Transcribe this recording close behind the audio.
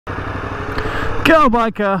Go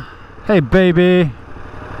biker! Hey baby!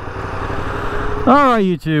 Alright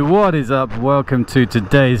YouTube, what is up? Welcome to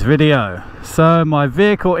today's video. So my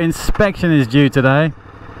vehicle inspection is due today,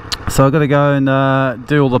 so I've got to go and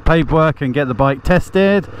do all the paperwork and get the bike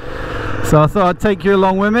tested. So I thought I'd take you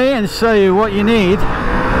along with me and show you what you need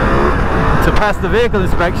to pass the vehicle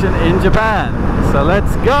inspection in Japan. So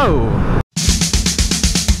let's go!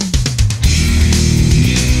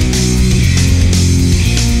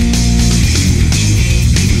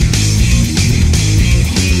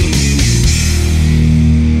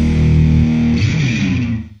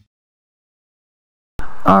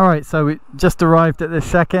 Alright, so we just arrived at the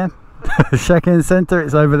check-in centre.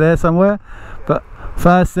 It's over there somewhere. But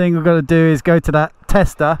first thing we've got to do is go to that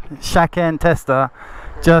tester, check-in tester,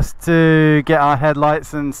 just to get our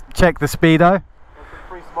headlights and check the speedo.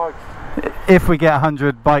 Free smokes. If we get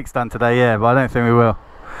 100 bikes done today, yeah, but I don't think we will.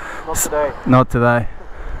 Not today. Not today.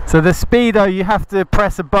 So the speedo, you have to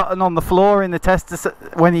press a button on the floor in the tester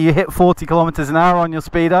when you hit 40 kilometers an hour on your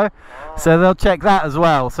speedo. So they'll check that as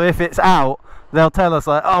well. So if it's out, they'll tell us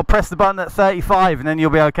like, oh, press the button at 35 and then you'll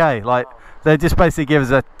be okay. Like, they just basically give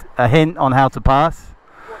us a hint on how to pass.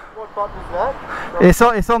 What button is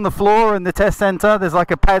that? It's on the floor in the test center. There's like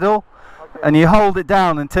a pedal, okay, and you hold it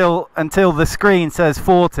down until the screen says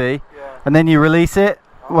 40, yeah, and then you release it.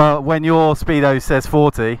 Well, when your speedo says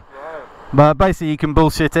 40, right. But basically you can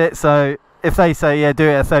bullshit it. So if they say, yeah, do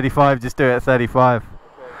it at 35, just do it at 35. Okay,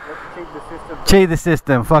 let's cheat the system. Cheat the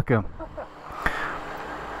system, fuck them.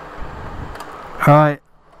 Alright.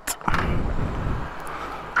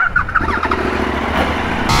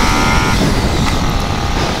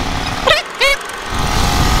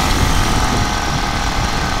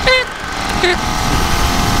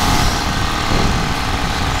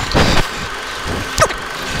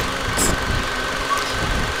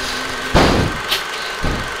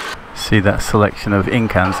 See that selection of ink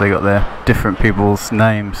cans they got there, different people's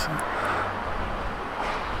names.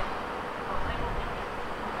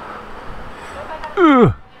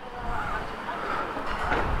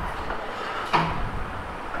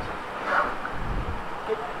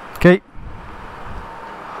 Okay.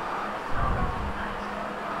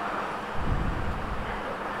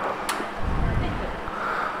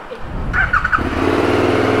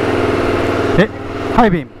 Okay. High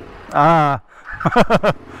beam. Ah.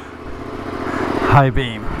 High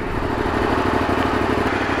beam.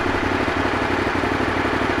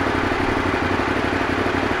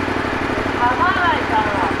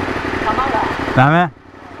 Dame.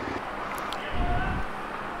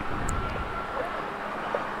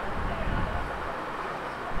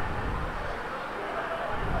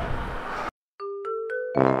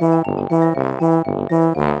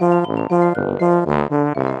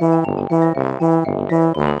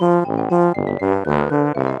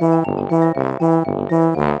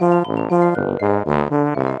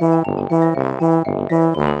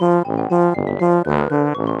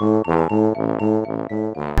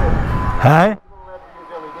 Hey?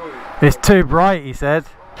 It's too bright, he said.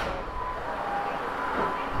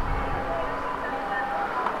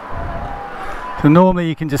 So normally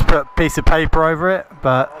you can just put a piece of paper over it,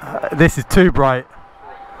 but this is too bright.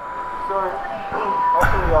 So,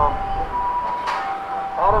 actually,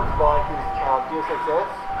 Adam's bike is GSXS.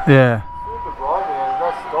 Yeah. Super bright, man.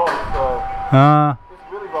 That's stock, so it's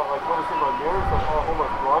really bright. Like when it's in my mirror, it's like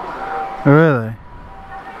almost blinding me. Really?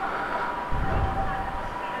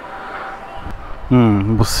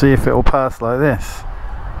 We'll see if it will pass like this.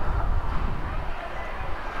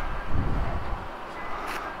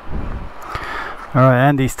 Alright,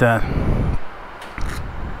 Andy's turn.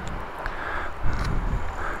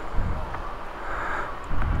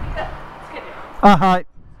 Ah, hi.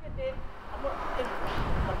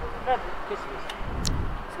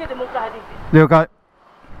 You okay?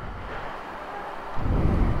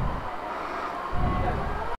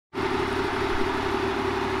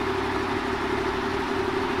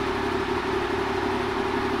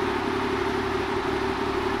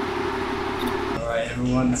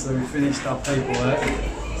 Everyone, so we finished our paperwork.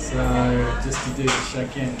 So just to do the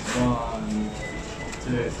check-in, 1,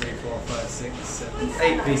 2, 3, 4, 5, 6, 7,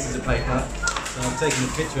 8 pieces of paper. So I've taken a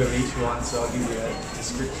picture of each one, so I'll give you a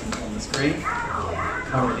description on the screen.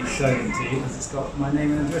 Can't really show them to you because it's got my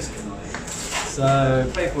name and address on it.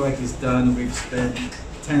 So paperwork is done. We've spent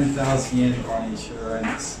 10,000 yen on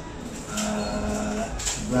insurance,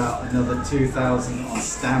 about another 2,000 on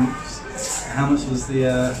stamps. How much was the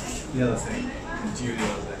other thing? Julia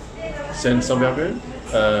was it? 1,300?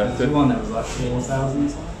 The one that was like 4,000 or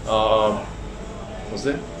something? Was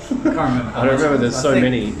it? I can't remember. I don't remember, there's so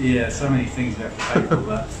many. Yeah, so many things we have to pay for,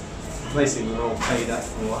 but basically we're all paid up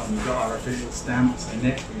for and we've got our official stamp, so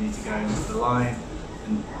next we need to go into the line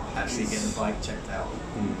and actually get the bike checked out.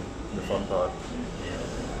 The fun part.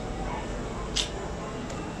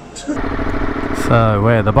 So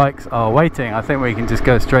where the bikes are waiting, I think we can just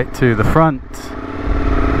go straight to the front.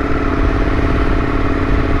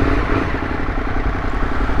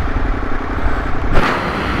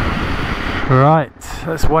 Right,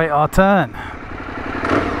 let's wait our turn.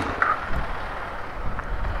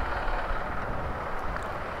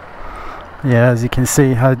 Yeah, as you can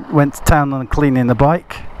see, I went to town on cleaning the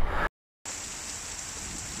bike.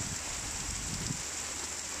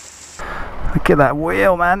 Look at that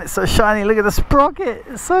wheel, man, it's so shiny. Look at the sprocket,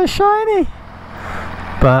 it's so shiny.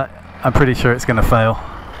 But I'm pretty sure it's going to fail.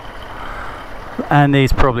 And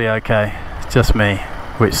he's probably okay, it's just me,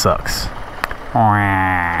 which sucks.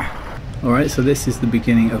 Alright, so this is the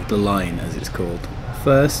beginning of the line, as it's called.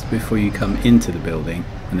 First, before you come into the building,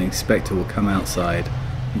 an inspector will come outside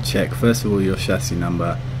and check first of all your chassis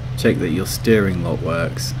number, check that your steering lock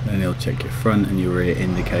works, then he'll check your front and your rear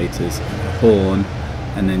indicators and your horn,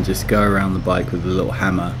 and then just go around the bike with a little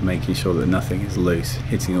hammer, making sure that nothing is loose,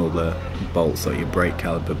 hitting all the bolts like your brake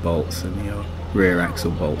caliper bolts and your rear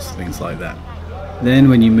axle bolts, things like that. Then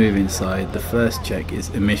when you move inside, the first check is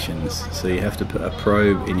emissions, so you have to put a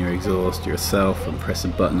probe in your exhaust yourself and press a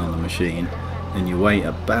button on the machine, and you wait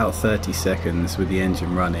about 30 seconds with the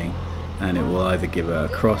engine running, and it will either give a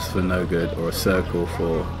cross for no good or a circle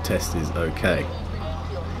for test is okay.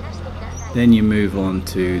 Then you move on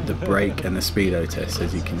to the brake and the speedo test,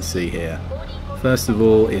 as you can see here. First of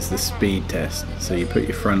all is the speed test, so you put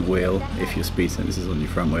your front wheel, if your speed sensor is on your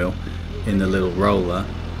front wheel, in the little roller.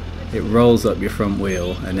 It rolls up your front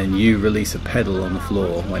wheel and then you release a pedal on the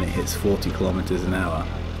floor when it hits 40 kilometers an hour.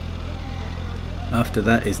 After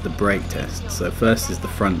that is the brake test. So first is the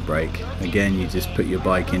front brake. Again, you just put your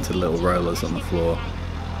bike into little rollers on the floor.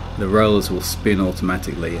 The rollers will spin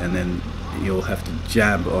automatically and then you'll have to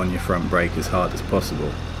jab on your front brake as hard as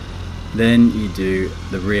possible. Then you do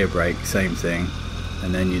the rear brake, same thing.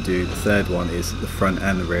 And then you do the third one is the front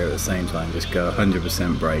and the rear at the same time. Just go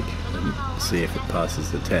 100% brake and see if it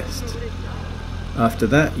passes the test. After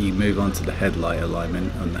that you move on to the headlight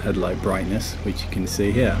alignment and the headlight brightness, which you can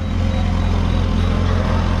see here.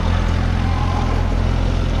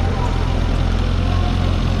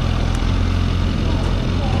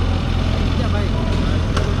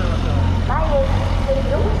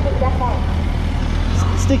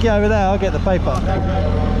 Stick it over there, I'll get the paper.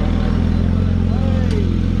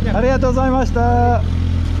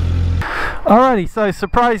 Alrighty, so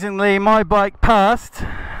surprisingly my bike passed.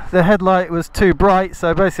 The headlight was too bright,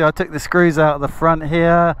 so basically I took the screws out of the front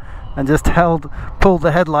here and just pulled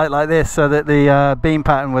the headlight like this so that the beam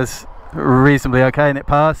pattern was reasonably okay and it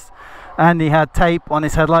passed. And he had tape on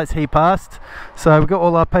his headlights, he passed. So we've got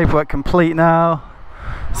all our paperwork complete now.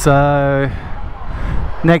 So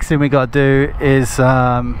next thing we got to do is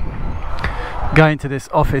go into this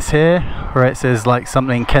office here where it says like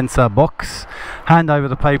something Kensa box, hand over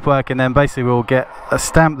the paperwork, and then basically we'll get a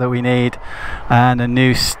stamp that we need and a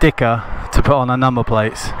new sticker to put on our number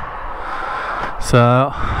plates.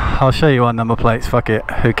 So I'll show you our number plates, fuck it,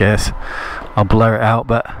 who cares, I'll blur it out.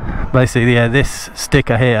 But basically, yeah, this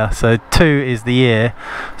sticker here, so 2 is the year,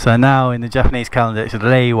 so now in the Japanese calendar it's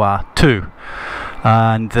Reiwa 2,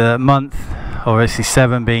 and the month obviously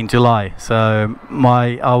 7 being July, so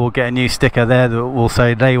I will get a new sticker there that will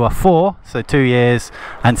say Reiwa 4, so 2 years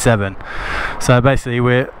and 7. So basically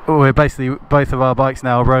we're basically both of our bikes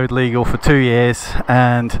now are road legal for 2 years,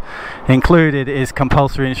 and included is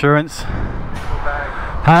compulsory insurance.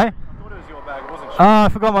 Hey? Oh, I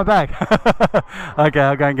forgot my bag. Okay,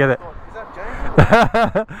 I'll go and get it. Is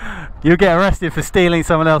that James? You'll get arrested for stealing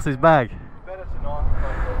someone else's bag. Better to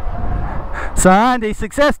not. So Andy,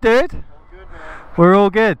 success dude. We're all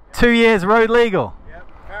good. 2 years road legal.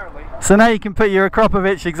 Yep, apparently. So now you can put your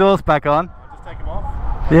Akropovich exhaust back on. I'll just take them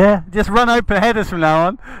off. Yeah, just run open headers from now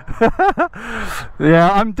on.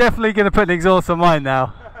 Yeah, I'm definitely going to put an exhaust on mine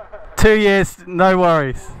now. 2 years, no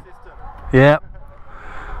worries. Yep.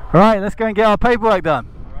 Right, let's go and get our paperwork done.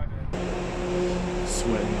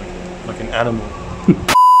 Sweating like an animal.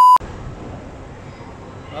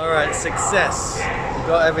 Alright, success. We've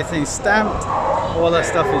got everything stamped, all our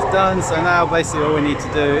stuff is done, so now basically all we need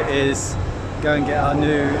to do is go and get our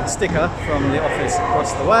new sticker from the office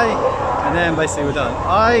across the way, and then basically we're done.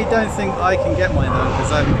 I don't think I can get mine though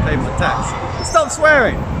because I haven't paid my tax. Stop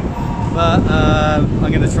swearing! But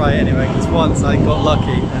I'm going to try it anyway, because once I got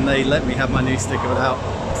lucky and they let me have my new sticker without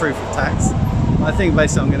proof of tax. I think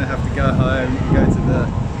basically I'm going to have to go home, go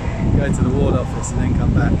to the ward office and then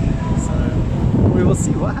come back. So we will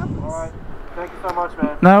see what happens. so much,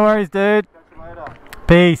 man. No worries, dude. Catch you later.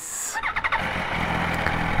 Peace.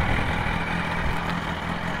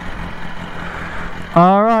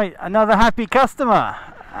 Alright, another happy customer.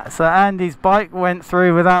 So Andy's bike went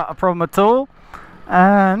through without a problem at all,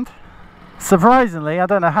 and surprisingly, I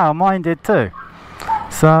don't know how, mine did too.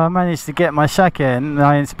 So I managed to get my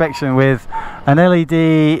my inspection with an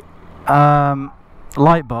LED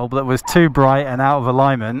light bulb that was too bright and out of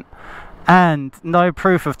alignment, and no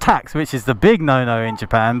proof of tax, which is the big no-no in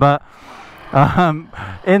Japan. But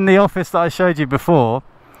in the office that I showed you before,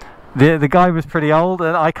 the guy was pretty old,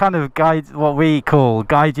 and I kind of what we call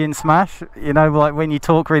gaijin smash, you know, like when you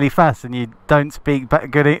talk really fast and you don't speak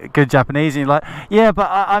good Japanese, and you're like, yeah, but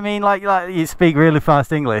I mean, like you speak really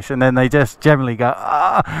fast English, and then they just generally go,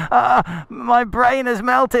 my brain has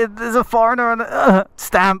melted, there's a foreigner, and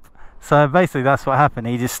stamp. So basically that's what happened.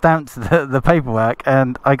 He just stamped the paperwork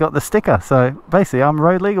and I got the sticker. So basically I'm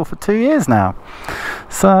road legal for 2 years now.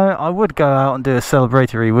 So I would go out and do a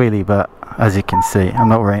celebratory wheelie, but as you can see, I'm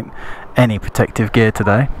not wearing any protective gear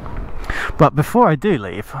today. But before I do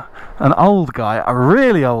leave, an old guy, a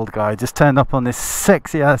really old guy, just turned up on this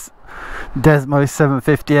sexy ass Desmo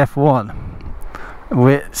 750 F1,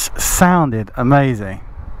 which sounded amazing.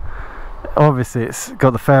 Obviously it's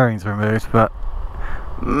got the fairings removed, but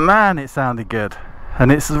man, it sounded good,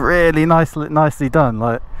 and it's really nicely done.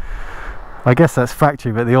 Like, I guess that's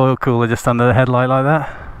factory, but the oil cooler just under the headlight like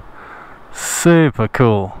that, super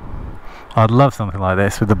cool. I'd love something like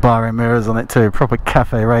this with the bar mirrors on it too, proper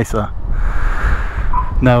cafe racer.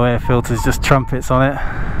 No air filters, just trumpets on it.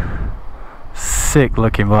 Sick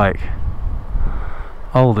looking bike.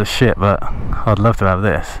 Old as shit, but I'd love to have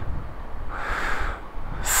this.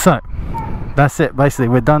 So that's it, basically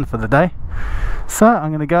we're done for the day. So I'm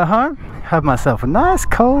going to go home, have myself a nice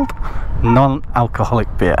cold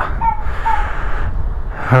non-alcoholic beer.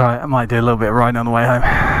 Alright, I might do a little bit of riding on the way home.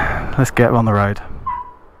 Let's get on the road.